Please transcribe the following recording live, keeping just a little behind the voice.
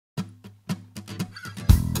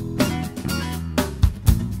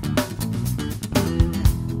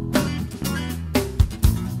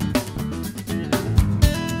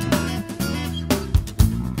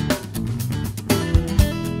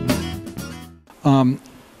The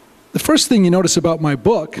first thing you notice about my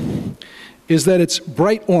book is that it's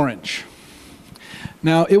bright orange.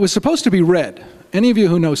 Now, it was supposed to be red. Any of you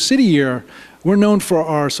who know City Year, we're known for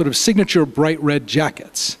our sort of signature bright red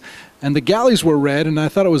jackets. And the galleys were red, and I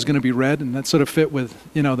thought it was going to be red, and that sort of fit with,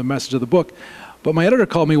 you know, the message of the book. But my editor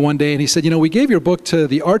called me one day, and he said, you know, we gave your book to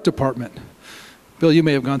the art department. Bill, you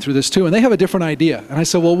may have gone through this too, and they have a different idea. And I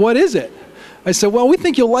said, well, what is it? I said, well, we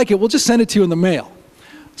think you'll like it. We'll just send it to you in the mail.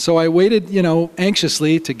 So I waited, you know,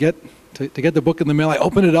 anxiously to get the book in the mail. I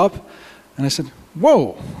opened it up, and I said,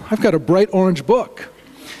 whoa, I've got a bright orange book.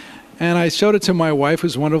 And I showed it to my wife,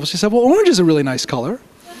 who's wonderful. She said, well, orange is a really nice color.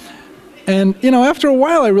 And, you know, after a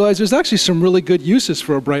while, I realized there's actually some really good uses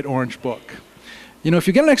for a bright orange book. You know, if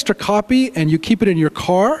you get an extra copy and you keep it in your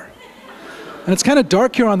car, and it's kind of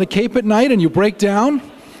dark here on the Cape at night and you break down,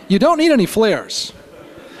 you don't need any flares.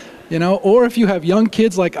 You know, or if you have young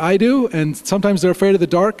kids like I do, and sometimes they're afraid of the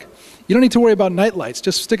dark, you don't need to worry about night lights.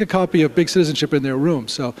 Just stick a copy of Big Citizenship in their room.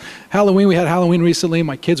 So Halloween, we had Halloween recently.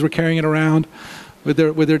 My kids were carrying it around with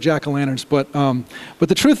their jack-o'-lanterns. But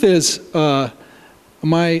the truth is,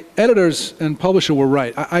 my editors and publisher were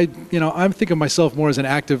right. I think of myself more as an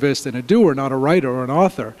activist and a doer, not a writer or an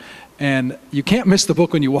author. And you can't miss the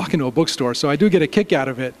book when you walk into a bookstore. So I do get a kick out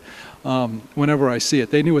of it whenever I see it.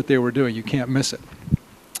 They knew what they were doing. You can't miss it.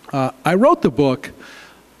 I wrote the book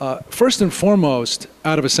first and foremost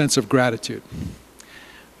out of a sense of gratitude.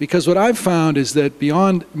 Because what I've found is that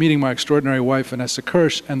beyond meeting my extraordinary wife, Vanessa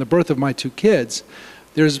Kirsch, and the birth of my 2 kids,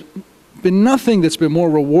 there's been nothing that's been more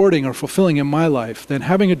rewarding or fulfilling in my life than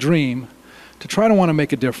having a dream to try to want to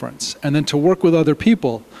make a difference, and then to work with other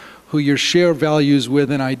people who you share values with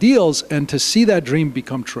and ideals, and to see that dream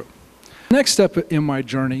become true. The next step in my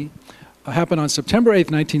journey happened on September 8th,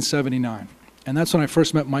 1979, and that's when I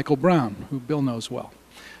first met Michael Brown, who Bill knows well.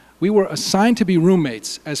 We were assigned to be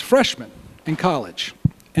roommates as freshmen in college,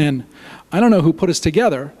 and I don't know who put us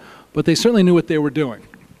together, but they certainly knew what they were doing.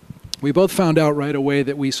 We both found out right away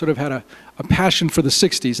that we sort of had a passion for the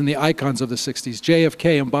 60s and the icons of the 60s,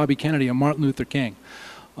 JFK and Bobby Kennedy and Martin Luther King,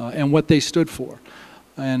 and what they stood for.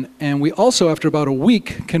 And we also, after about a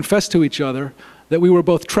week, confessed to each other that we were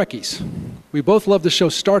both Trekkies. We both loved the show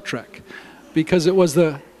Star Trek because it was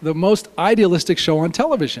the most idealistic show on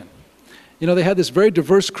television. You know, they had this very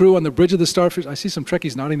diverse crew on the bridge of the Starfish. I see some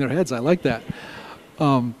Trekkies nodding their heads. I like that.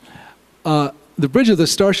 The bridge of the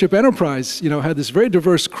Starship Enterprise, you know, had this very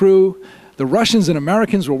diverse crew. The Russians and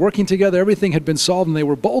Americans were working together. Everything had been solved, and they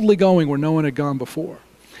were boldly going where no one had gone before.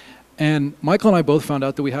 And Michael and I both found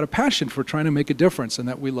out that we had a passion for trying to make a difference and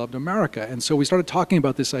that we loved America. And so we started talking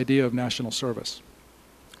about this idea of national service.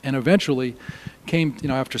 And eventually came, you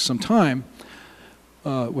know, after some time,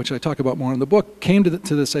 which I talk about more in the book, came to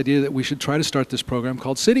this idea that we should try to start this program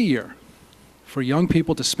called City Year for young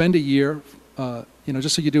people to spend a year, you know,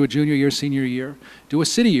 just like you do a junior year, senior year, do a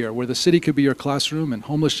city year where the city could be your classroom, and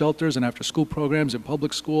homeless shelters and after school programs in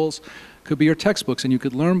public schools could be your textbooks, and you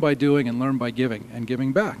could learn by doing and learn by giving and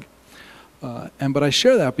giving back. But I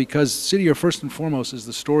share that because City Year, first and foremost, is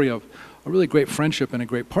the story of a really great friendship and a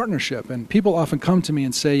great partnership. And people often come to me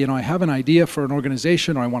and say, you know, I have an idea for an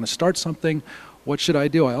organization, or I want to start something. What should I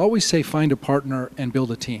do? I always say find a partner and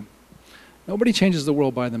build a team. Nobody changes the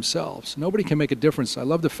world by themselves. Nobody can make a difference. I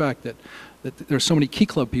love the fact that there's so many Key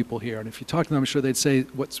Club people here, and if you talk to them, I'm sure they'd say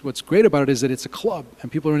what's great about it is that it's a club,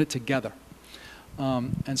 and people are in it together.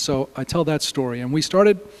 And so I tell that story. And we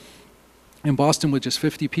started in Boston with just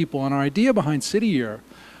 50 people, and our idea behind City Year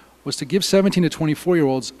was to give 17 to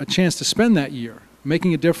 24-year-olds a chance to spend that year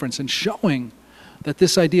making a difference and showing that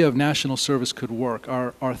this idea of national service could work.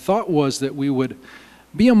 Our thought was that we would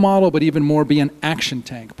be a model, but even more be an action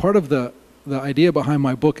tank. Part of the idea behind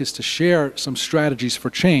my book is to share some strategies for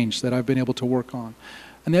change that I've been able to work on.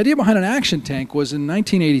 And the idea behind an action tank was in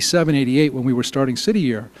 1987, 88, when we were starting City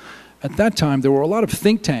Year. At that time, there were a lot of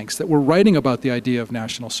think tanks that were writing about the idea of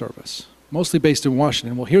national service, mostly based in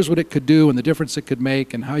Washington. Well, here's what it could do and the difference it could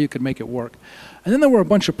make and how you could make it work. And then there were a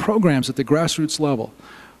bunch of programs at the grassroots level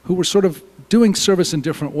who were sort of doing service in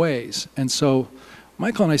different ways. And so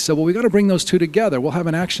Michael and I said, well, we got to bring those two together. We'll have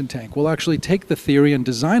an action tank. We'll actually take the theory and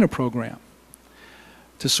design a program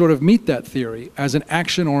to sort of meet that theory as an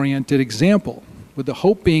action-oriented example, with the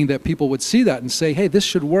hope being that people would see that and say, hey, this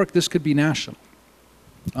should work, this could be national.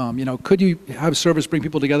 You know, could you have service bring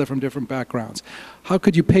people together from different backgrounds? How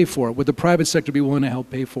could you pay for it? Would the private sector be willing to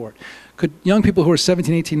help pay for it? Could young people who are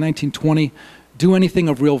 17, 18, 19, 20 do anything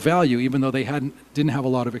of real value even though they didn't have a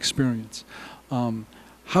lot of experience?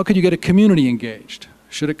 How could you get a community engaged?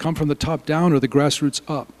 Should it come from the top down or the grassroots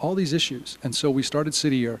up? All these issues. And so we started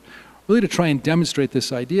City Year really to try and demonstrate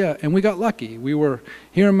this idea, and we got lucky. We were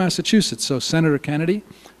here in Massachusetts, so Senator Kennedy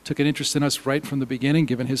took an interest in us right from the beginning,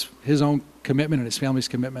 given his own commitment and his family's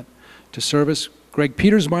commitment to service. Greg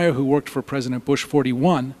Petersmeyer, who worked for President Bush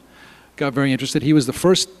 41, got very interested. He was the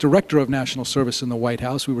first director of national service in the White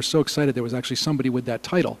House. We were so excited there was actually somebody with that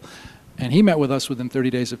title. And he met with us within 30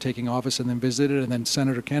 days of taking office and then visited, and then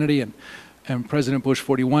Senator Kennedy and President Bush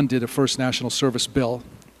 41 did a first national service bill,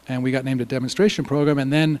 and we got named a demonstration program.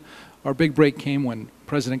 And then our big break came when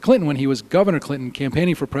President Clinton, when he was Governor Clinton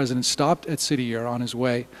campaigning for president, stopped at City Year on his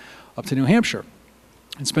way up to New Hampshire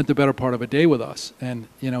and spent the better part of a day with us. And,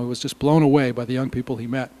 he was just blown away by the young people he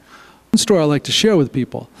met. One story I like to share with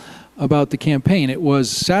people about the campaign. It was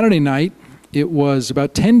Saturday night. It was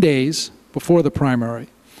about 10 days before the primary,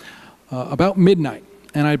 about midnight.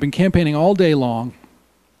 And I'd been campaigning all day long.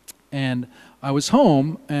 And I was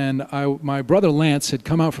home, and my brother Lance had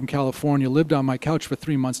come out from California, lived on my couch for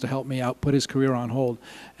 3 months to help me out, put his career on hold.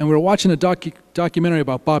 And we were watching a documentary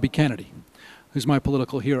about Bobby Kennedy, who's my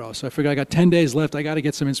political hero. So I figured I got 10 days left. I got to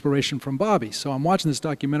get some inspiration from Bobby. So I'm watching this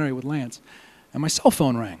documentary with Lance, and my cell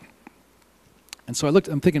phone rang. And so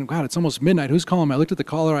I'm thinking, God, it's almost midnight. Who's calling me? I looked at the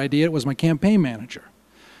caller ID. It was my campaign manager.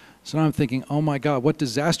 So now I'm thinking, oh my God, what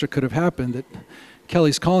disaster could have happened that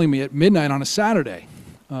Kelly's calling me at midnight on a Saturday?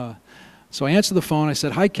 So I answered the phone. I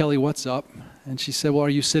said, hi, Kelly, what's up? And she said, well, are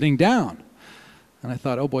you sitting down? And I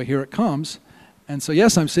thought, oh boy, here it comes. And so,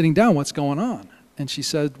 yes, I'm sitting down. What's going on? And she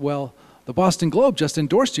said, well, the Boston Globe just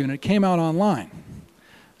endorsed you, and it came out online.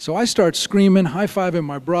 So I start screaming, high-fiving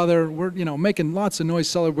my brother. We're, making lots of noise,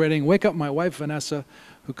 celebrating. Wake up my wife, Vanessa,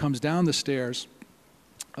 who comes down the stairs.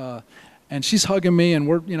 And she's hugging me, and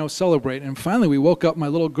we're, celebrating. And finally, we woke up my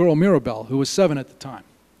little girl, Mirabelle, who was 7 at the time.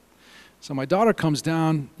 So my daughter comes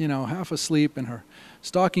down, half asleep in her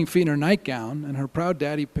stocking feet and her nightgown, and her proud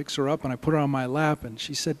daddy picks her up, and I put her on my lap, and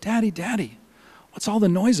she said, Daddy, Daddy, what's all the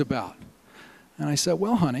noise about? And I said,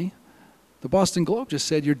 well, honey, the Boston Globe just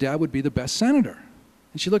said your dad would be the best senator.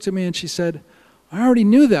 And she looked at me and she said, I already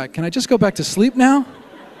knew that. Can I just go back to sleep now?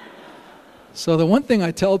 So the one thing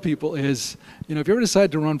I tell people is, if you ever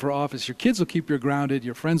decide to run for office, your kids will keep you grounded,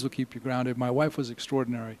 your friends will keep you grounded. My wife was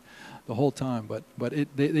extraordinary the whole time, but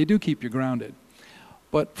they do keep you grounded.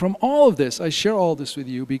 But from all of this, I share all this with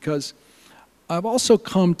you because I've also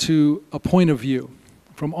come to a point of view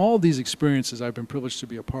from all of these experiences I've been privileged to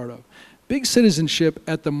be a part of. Big citizenship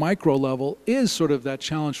at the micro level is sort of that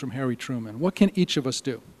challenge from Harry Truman. What can each of us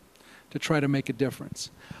do to try to make a difference?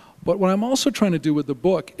 But what I'm also trying to do with the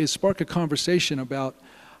book is spark a conversation about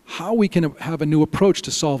how we can have a new approach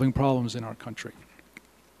to solving problems in our country.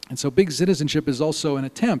 And so big citizenship is also an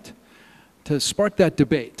attempt to spark that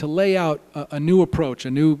debate, to lay out a new approach,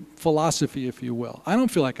 a new philosophy, if you will. I don't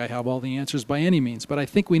feel like I have all the answers by any means, but I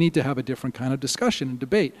think we need to have a different kind of discussion and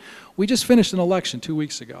debate. We just finished an election 2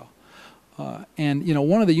 weeks ago. And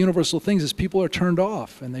one of the universal things is people are turned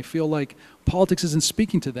off and they feel like politics isn't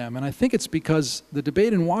speaking to them. And I think it's because the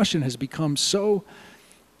debate in Washington has become so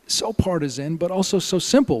partisan, but also so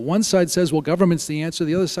simple. One side says, well, government's the answer.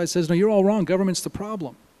 The other side says, no, you're all wrong. Government's the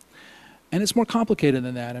problem. And it's more complicated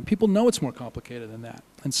than that. And people know it's more complicated than that.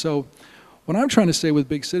 And so what I'm trying to say with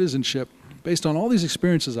big citizenship, based on all these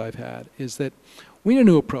experiences I've had, is that we need a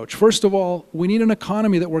new approach. First of all, we need an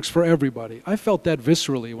economy that works for everybody. I felt that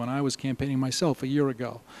viscerally when I was campaigning myself a year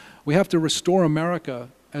ago. We have to restore America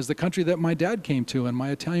as the country that my dad came to and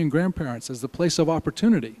my Italian grandparents, as the place of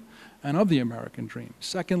opportunity and of the American dream.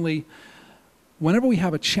 Secondly, whenever we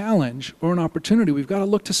have a challenge or an opportunity, we've got to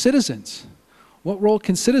look to citizens. What role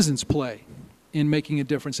can citizens play in making a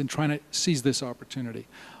difference in trying to seize this opportunity?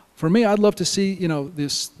 For me, I'd love to see,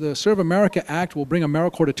 the Serve America Act will bring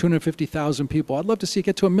AmeriCorps to 250,000 people. I'd love to see it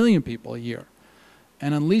get to 1 million people a year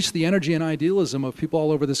and unleash the energy and idealism of people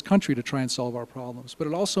all over this country to try and solve our problems. But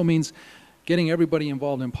it also means getting everybody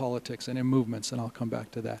involved in politics and in movements, and I'll come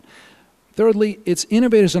back to that. Thirdly, it's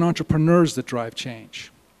innovators and entrepreneurs that drive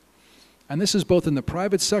change. And this is both in the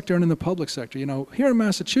private sector and in the public sector. Here in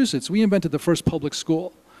Massachusetts, we invented the first public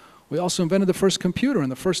school. We also invented the first computer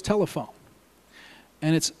and the first telephone.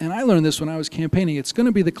 And I learned this when I was campaigning. It's going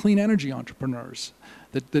to be the clean energy entrepreneurs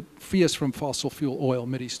that free us from fossil fuel oil,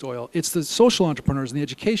 Mideast oil. It's the social entrepreneurs in the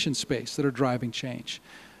education space that are driving change.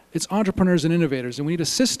 It's entrepreneurs and innovators, and we need a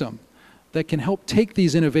system that can help take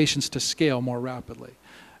these innovations to scale more rapidly.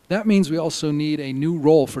 That means we also need a new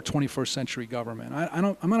role for 21st century government.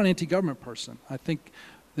 I'm not an anti-government person. I think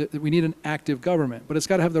that we need an active government, but it's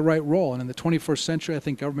got to have the right role. And in the 21st century, I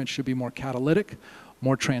think government should be more catalytic,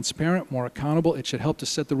 more transparent, more accountable. It should help to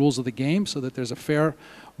set the rules of the game so that there's a fair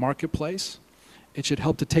marketplace. It should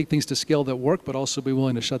help to take things to scale that work, but also be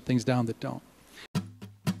willing to shut things down that don't.